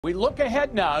We look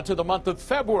ahead now to the month of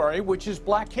February, which is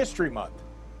Black History Month.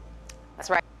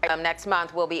 That's right. Next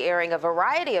month, we'll be airing a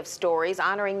variety of stories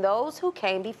honoring those who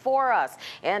came before us.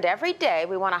 And every day,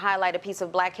 we want to highlight a piece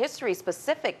of Black history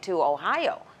specific to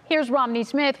Ohio. Here's Romney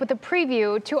Smith with a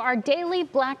preview to our daily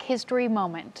Black History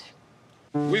moment.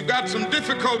 We've got some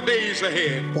difficult days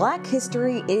ahead. Black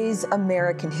history is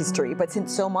American history, but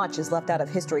since so much is left out of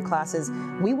history classes,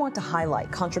 we want to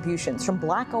highlight contributions from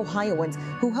Black Ohioans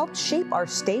who helped shape our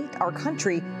state, our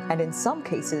country, and in some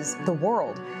cases, the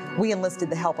world. We enlisted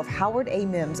the help of Howard A.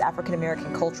 Mims African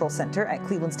American Cultural Center at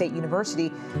Cleveland State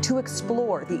University to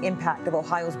explore the impact of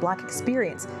Ohio's Black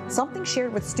experience, something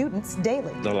shared with students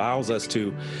daily. It allows us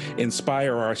to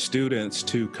inspire our students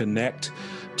to connect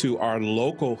to our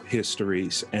local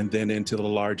histories and then into the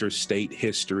larger state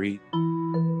history.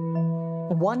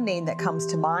 One name that comes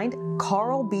to mind,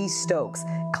 Carl B. Stokes,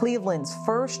 Cleveland's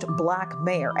first Black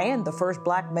mayor and the first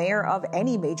Black mayor of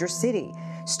any major city.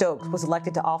 Stokes was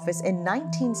elected to office in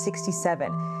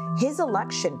 1967. His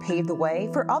election paved the way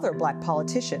for other Black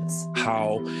politicians.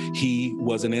 How he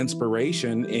was an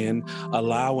inspiration in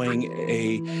allowing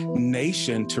a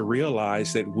nation to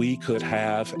realize that we could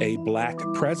have a Black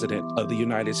president of the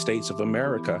United States of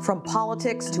America. From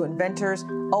politics to inventors,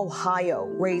 Ohio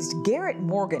raised Garrett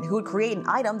Morgan, who would create an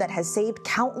item that has saved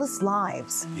countless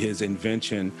lives. His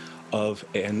invention of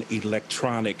an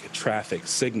electronic traffic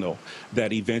signal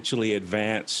that eventually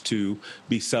advanced to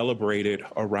be celebrated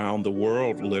around the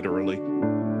world, literally.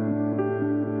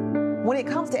 When it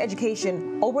comes to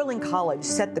education, Oberlin College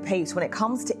set the pace when it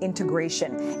comes to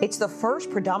integration. It's the first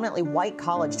predominantly white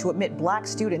college to admit Black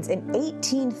students in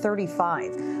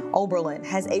 1835. Oberlin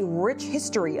has a rich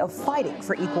history of fighting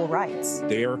for equal rights.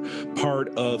 They're part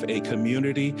of a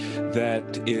community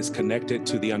that is connected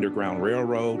to the Underground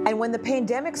Railroad. And when the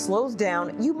pandemic slows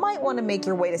down, you might want to make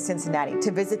your way to Cincinnati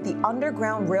to visit the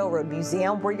Underground Railroad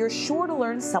Museum, where you're sure to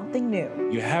learn something new.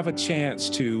 You have a chance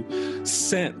to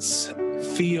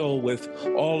feel with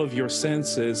all of your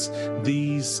senses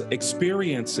these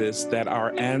experiences that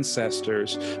our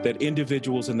ancestors, that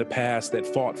individuals in the past that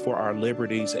fought for our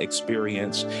liberties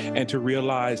experienced, and to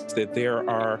realize that there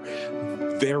are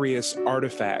various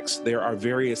artifacts, there are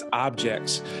various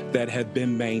objects that have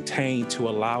been maintained to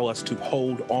allow us to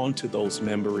hold on to those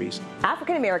memories.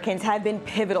 African Americans have been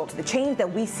pivotal to the change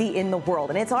that we see in the world,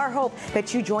 and it's our hope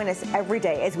that you join us every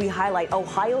day as we highlight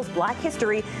Ohio's Black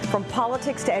history, from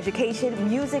politics to education,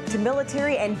 music to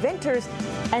military, inventors,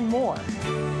 and more.